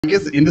I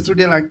guess in this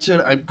video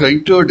lecture, I'm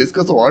going to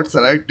discuss what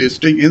select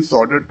distinct in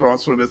sorted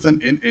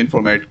transformation in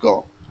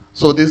Informatica.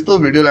 So this is the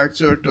video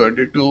lecture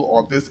 22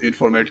 of this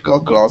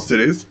Informatica class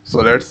series.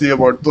 So let's see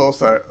about the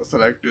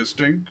select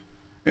distinct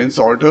in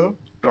sorted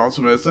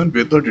transformation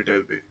with the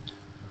detail way.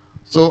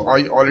 So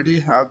I already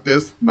have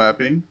this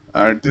mapping,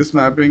 and this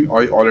mapping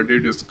I already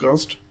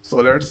discussed. So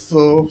let's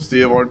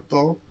see about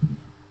the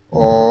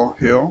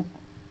here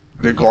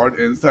record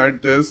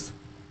inside this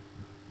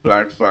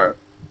qualifier.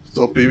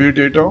 So PV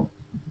data,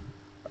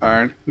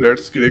 and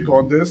let's click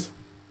on this.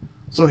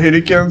 So here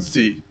you can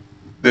see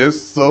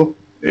this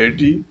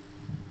 80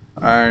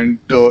 and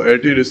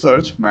 80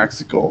 research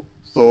Mexico.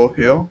 So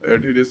here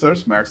 80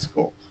 research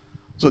Mexico.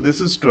 So this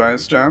is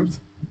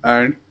timestamps,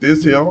 and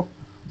this here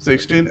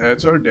 16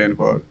 HR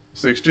Denver,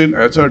 16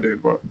 HR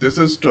Denver. This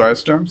is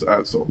timestamps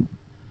also.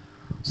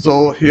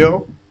 So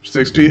here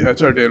 60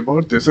 HR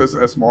Denver. This is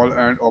a small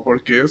and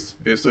uppercase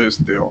issue is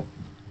there.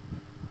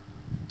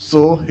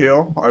 So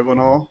here I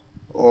wanna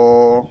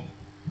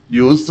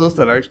use the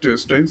select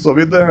string. So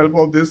with the help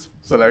of this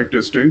select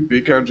string,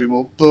 we can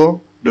remove the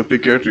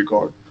duplicate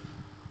record.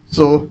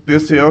 So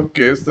this here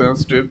case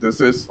sensitive,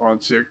 this is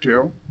unchecked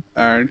here,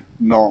 and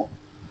no.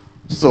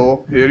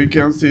 So here you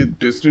can see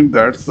distinct,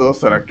 that's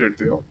selected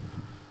there.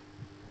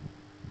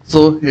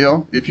 So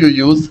here if you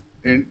use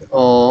in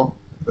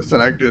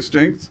select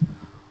distinct,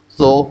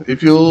 so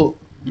if you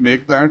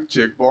make that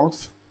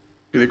checkbox,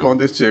 click on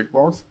this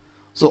checkbox,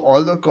 so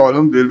all the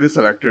column will be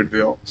selected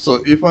there.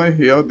 So if I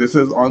here this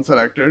is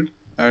unselected,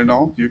 and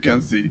now you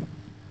can see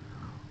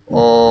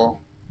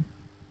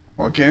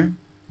okay,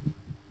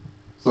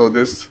 so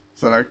this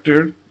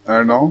selected,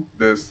 and now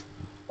this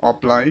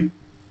apply,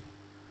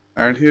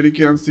 and here you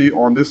can see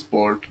on this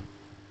port.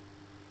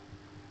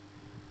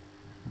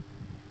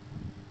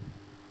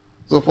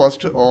 So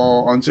first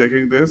on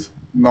checking this,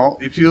 now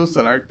if you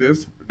select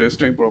this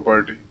distinct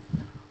property,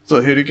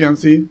 so here you can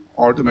see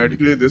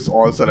automatically this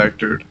all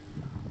selected,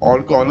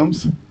 all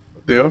columns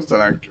they are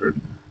selected.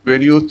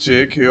 When you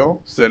check here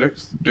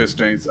select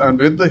distinct, and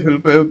with the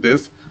help of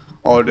this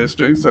or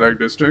distinct select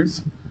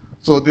distinct,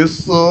 so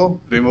this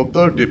remove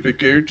the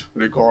duplicate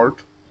record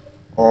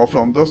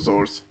from the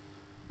source.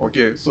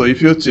 Okay, so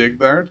if you check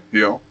that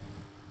here,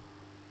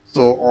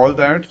 so all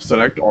that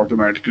select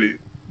automatically.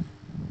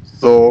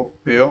 So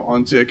here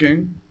on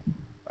checking,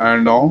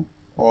 and now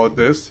or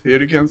this here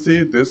you can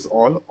see this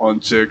all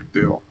unchecked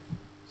there.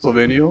 So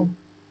when you,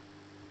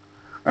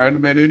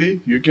 and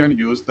manually you can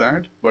use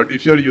that, but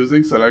if you are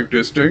using select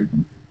distinct,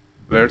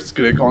 let's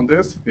click on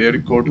this, here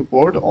go to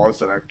port all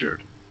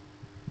selected.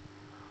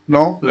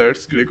 Now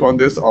let's click on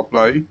this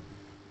apply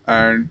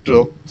and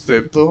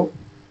save the,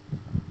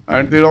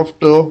 and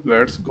thereafter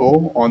let's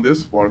go on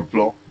this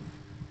workflow.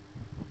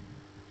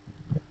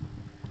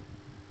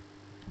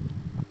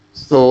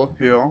 So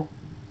here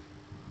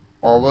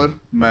our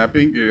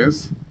mapping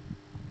is,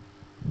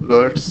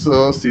 let's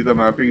see the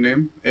mapping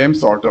name, M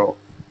sorter.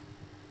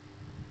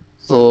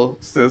 So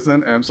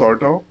session M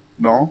sorter.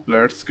 Now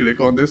let's click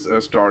on this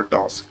start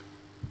task.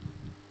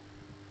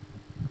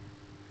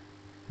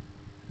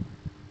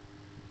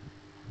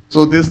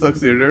 So this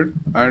succeeded,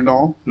 and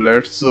now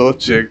let's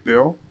check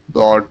there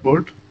the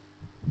output,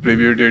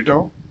 preview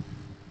data.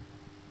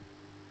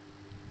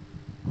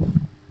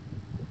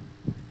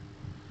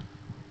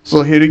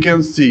 So here you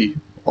can see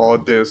all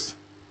this.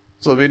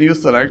 So when you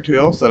select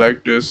here,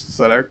 select this,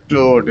 select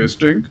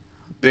distinct,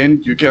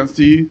 then you can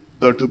see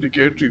the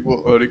duplicate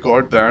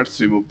record that's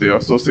removed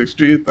there. So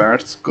 60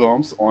 that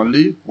comes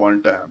only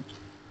one time.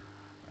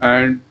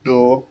 And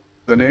the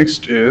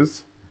next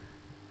is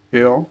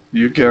here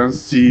you can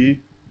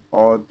see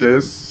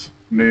this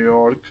New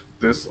York,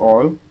 this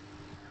all,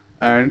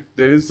 and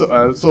there is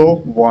also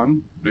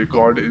one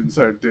record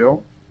inside there.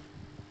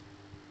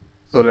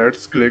 So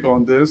let's click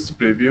on this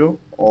preview,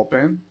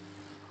 open.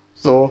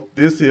 So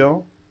this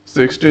here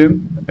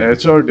 16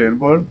 HR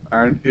Denver,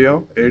 and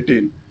here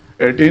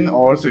 18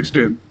 or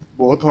 16,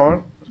 both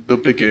are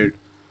duplicate.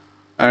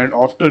 And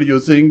after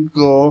using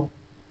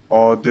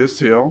this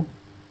here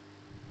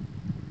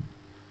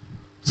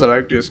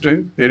select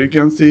distinct, here you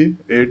can see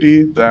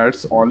 80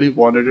 that's only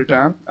one at a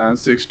time, and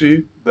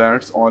 60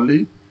 that's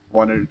only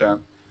one at a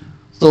time.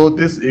 So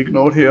this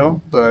ignore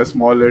here the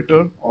small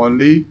letter,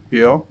 only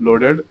here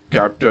loaded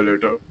capital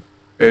letter.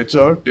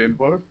 HR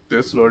Denver,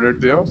 this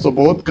loaded there, so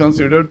both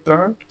considered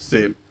that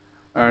same.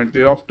 And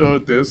thereafter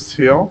this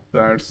here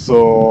that's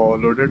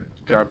loaded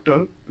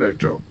capital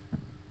letter.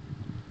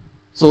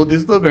 So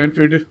this is the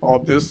benefit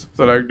of this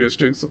select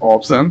distinct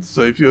option.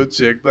 So if you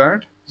check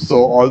that,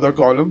 so all the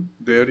column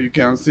there you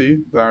can see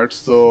that's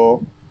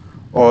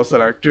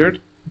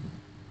selected.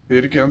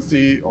 Here you can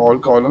see all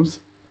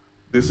columns.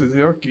 This is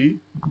your key,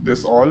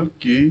 this all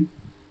key,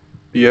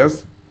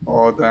 yes,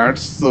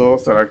 that's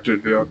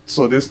selected there.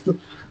 So this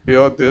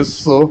here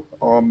this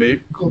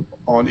make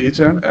on each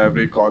and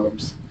every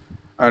columns,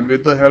 and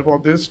with the help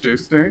of this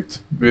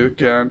distinct we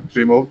can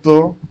remove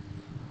the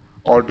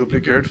or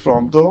duplicate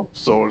from the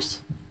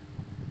source.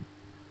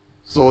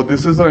 So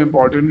this is an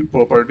important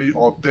property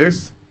of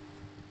this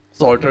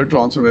sorted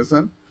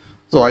transformation.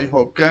 So I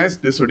hope guys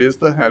this video is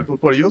helpful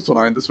for you. So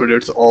now in this video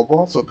it's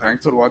over. So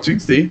thanks for watching.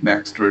 See you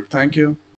next video. Thank you.